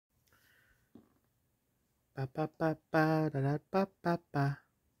Ba ba ba ba da da ba ba ba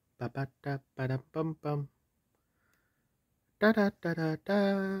ba ba da ba da bum bum da da da da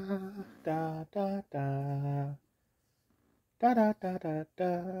da da da da da da da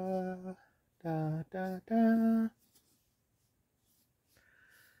da da da da.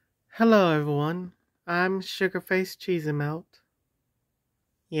 Hello everyone, I'm Sugarface Cheese and Melt.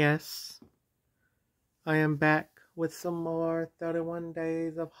 Yes, I am back with some more 31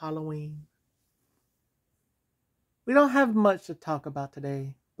 Days of Halloween. We don't have much to talk about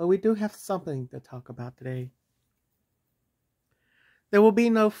today, but we do have something to talk about today. There will be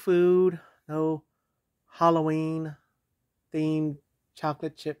no food, no Halloween themed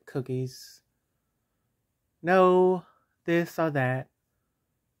chocolate chip cookies, no this or that,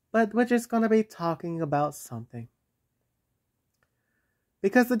 but we're just going to be talking about something.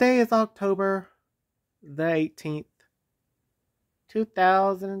 Because today is October the 18th,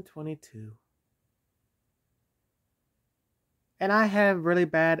 2022. And I have really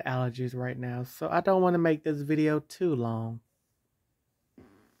bad allergies right now, so I don't want to make this video too long.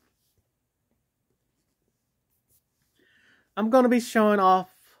 I'm going to be showing off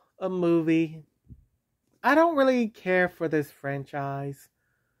a movie. I don't really care for this franchise,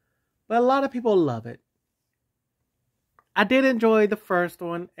 but a lot of people love it. I did enjoy the first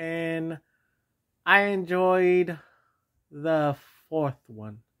one, and I enjoyed the fourth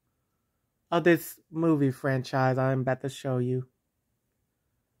one of this movie franchise I'm about to show you.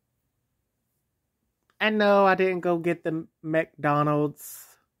 And no, I didn't go get the McDonald's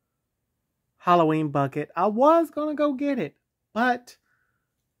Halloween bucket. I was going to go get it, but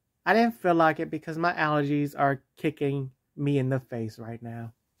I didn't feel like it because my allergies are kicking me in the face right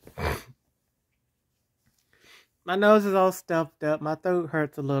now. My nose is all stuffed up. My throat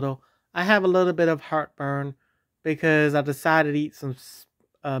hurts a little. I have a little bit of heartburn because I decided to eat some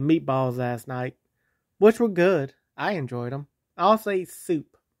meatballs last night, which were good. I enjoyed them. I also ate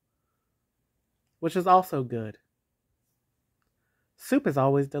soup, which is also good. Soup is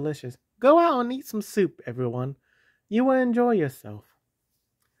always delicious. Go out and eat some soup, everyone. You will enjoy yourself.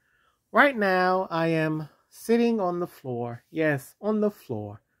 Right now, I am sitting on the floor. Yes, on the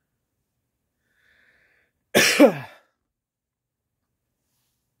floor. We're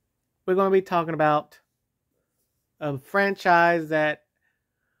going to be talking about a franchise that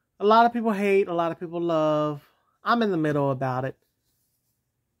a lot of people hate, a lot of people love. I'm in the middle about it.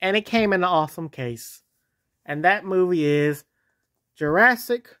 And it came in an awesome case. And that movie is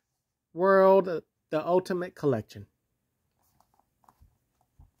Jurassic World, The Ultimate Collection.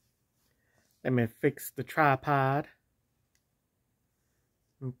 Let me fix the tripod.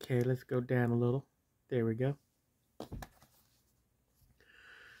 Okay, let's go down a little. There we go.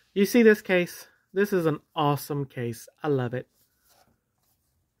 You see this case? This is an awesome case. I love it.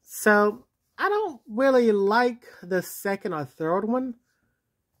 So, I don't really like the second or third one.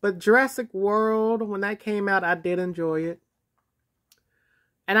 But Jurassic World, when that came out, I did enjoy it.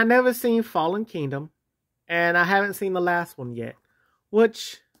 And I never seen Fallen Kingdom. And I haven't seen the last one yet.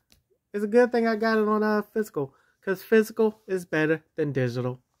 Which is a good thing I got it on physical. Because physical is better than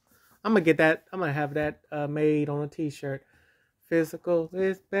digital. I'm going to get that. I'm going to have that made on a t-shirt. Physical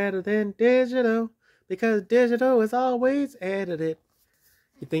is better than digital. Because digital is always edited.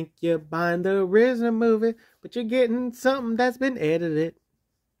 You think you're buying the original movie. But you're getting something that's been edited.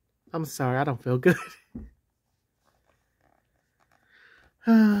 I'm sorry, I don't feel good.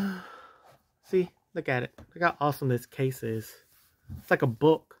 See, look at it. Look how awesome this case is. It's like a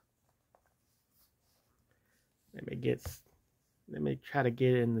book. Let me try to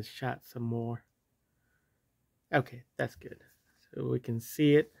get in the shot some more. Okay, that's good. So we can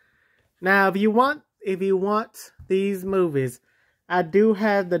see it. Now, if you want these movies, I do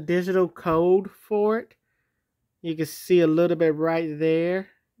have the digital code for it. You can see a little bit right there.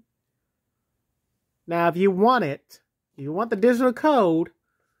 Now, if you want it, if you want the digital code,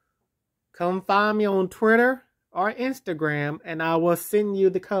 come find me on Twitter or Instagram, and I will send you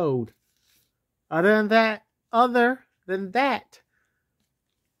the code. Other than that,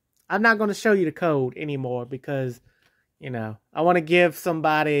 I'm not going to show you the code anymore because, you know, I want to give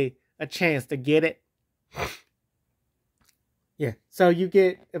somebody a chance to get it. Yeah, so you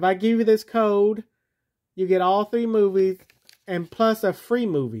get, if I give you this code, you get all 3 movies and plus a free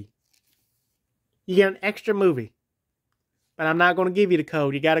movie. You get an extra movie. But I'm not going to give you the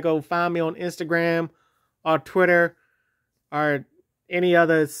code. You got to go find me on Instagram or Twitter or any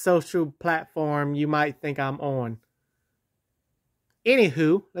other social platform you might think I'm on.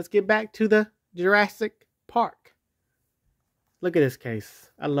 Anywho, let's get back to the Jurassic Park. Look at this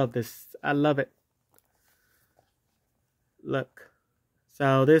case. I love this. I love it. Look.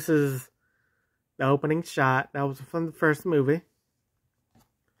 So this is The opening shot. That was from the first movie.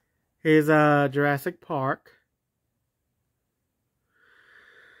 Here's Jurassic Park.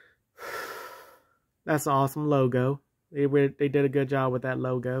 That's an awesome logo. They did a good job with that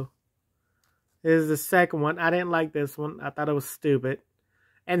logo. This is the second one. I didn't like this one. I thought it was stupid.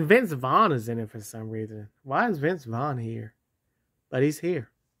 And Vince Vaughn is in it for some reason. Why is Vince Vaughn here? But he's here.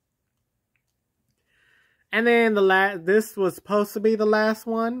 And then this was supposed to be the last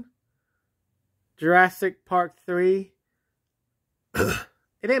one. Jurassic Park 3. It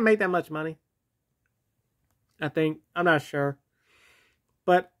didn't make that much money. I think. I'm not sure.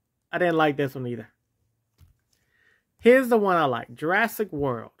 But I didn't like this one either. Here's the one I like. Jurassic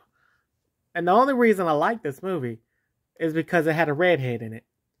World. And the only reason I like this movie is because it had a redhead in it.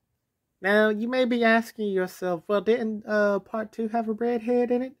 Now, you may be asking yourself, well, didn't Part 2 have a redhead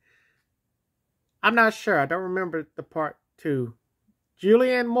in it? I'm not sure. I don't remember the Part 2.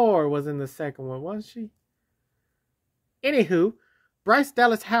 Julianne Moore was in the second one, wasn't she? Anywho, Bryce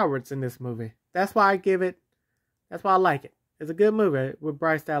Dallas Howard's in this movie. That's why I like it. It's a good movie with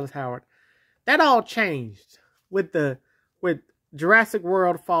Bryce Dallas Howard. That all changed with Jurassic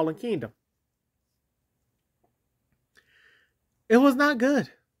World Fallen Kingdom. It was not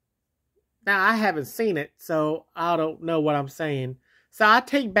good. Now, I haven't seen it, so I don't know what I'm saying. So I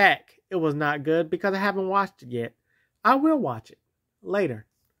take back it was not good because I haven't watched it yet. I will watch it later.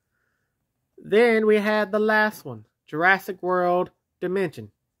 Then we had the last one, Jurassic World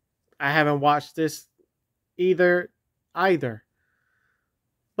Dimension. I haven't watched this either.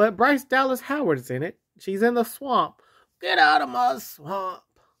 But Bryce Dallas Howard's in it. She's in the swamp. Get out of my swamp.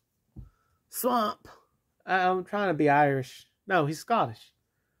 Swamp. I'm trying to be Irish. No, he's Scottish.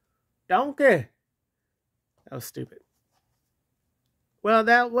 Donkey. That was stupid. Well,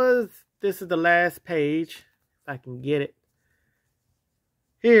 this is the last page. If I can get it.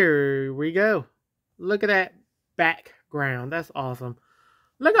 Here we go. Look at that background. That's awesome.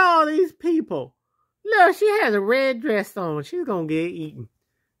 Look at all these people. Look, she has a red dress on. She's going to get eaten.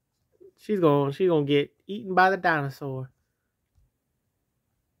 She's going to get eaten by the dinosaur.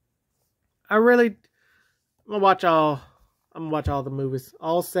 I'm going to watch all the movies.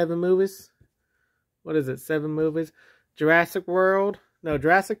 All 7 movies. What is it? 7 movies. Jurassic Park.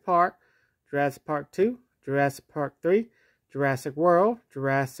 Jurassic Park 2. Jurassic Park 3. Jurassic World.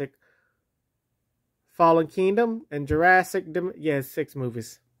 Jurassic Fallen Kingdom. And Jurassic... 6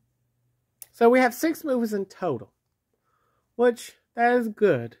 movies. So we have 6 movies in total. Which, that is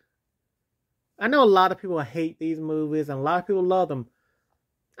good. I know a lot of people hate these movies. And a lot of people love them.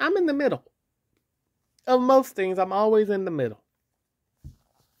 I'm in the middle. Of most things, I'm always in the middle.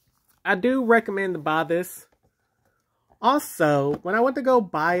 I do recommend to buy this. Also, when I went to go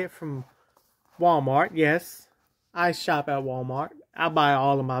buy it from Walmart, yes, I shop at Walmart. I buy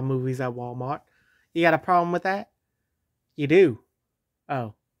all of my movies at Walmart. You got a problem with that? You do.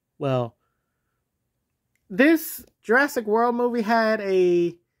 Oh, well. This Jurassic World movie had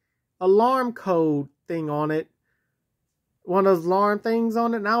a alarm code thing on it. One of those alarm things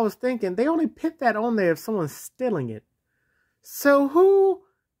on it. And I was thinking, they only put that on there if someone's stealing it. So who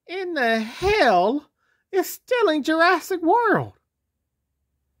in the hell is stealing Jurassic World?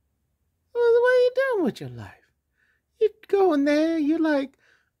 What are you doing with your life? You go in there, you're like,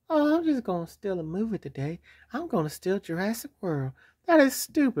 oh, I'm just going to steal a movie today. I'm going to steal Jurassic World. That is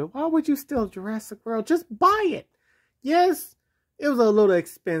stupid. Why would you steal Jurassic World? Just buy it. Yes, it was a little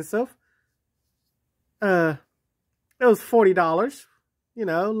expensive. It was $40. You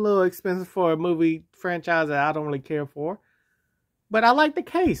know, a little expensive for a movie franchise that I don't really care for. But I like the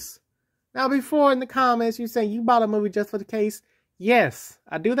case. Now, before in the comments, you saying you bought a movie just for the case. Yes,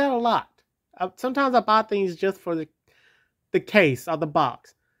 I do that a lot. Sometimes I buy things just for the case or the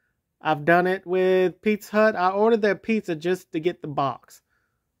box. I've done it with Pizza Hut. I ordered their pizza just to get the box.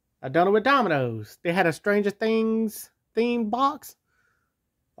 I've done it with Domino's. They had a Stranger Things themed box.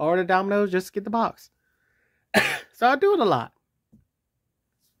 I ordered Domino's just to get the box. So I do it a lot.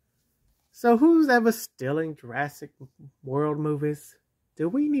 So who's ever stealing Jurassic World movies? Do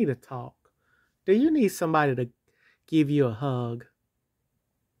we need to talk? Do you need somebody to give you a hug?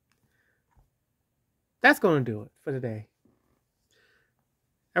 That's going to do it for today.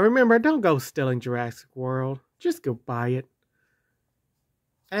 And remember, don't go stealing Jurassic World. Just go buy it.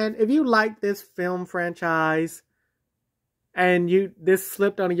 And if you like this film franchise and this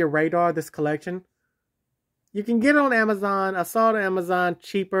slipped under your radar, this collection, you can get it on Amazon. I saw it on Amazon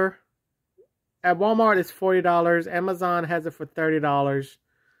cheaper. At Walmart, it's $40. Amazon has it for $30,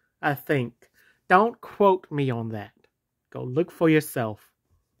 I think. Don't quote me on that. Go look for yourself.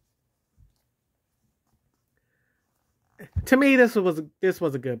 To me, this was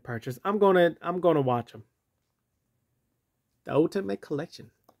a good purchase. I'm gonna watch them. The Ultimate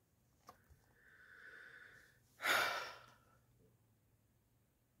Collection.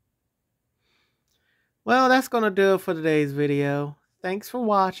 Well, that's gonna do it for today's video. Thanks for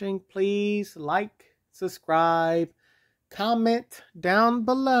watching. Please like, subscribe, comment down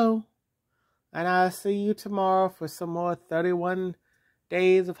below. And I'll see you tomorrow for some more 31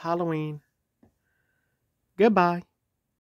 Days of Halloween. Goodbye.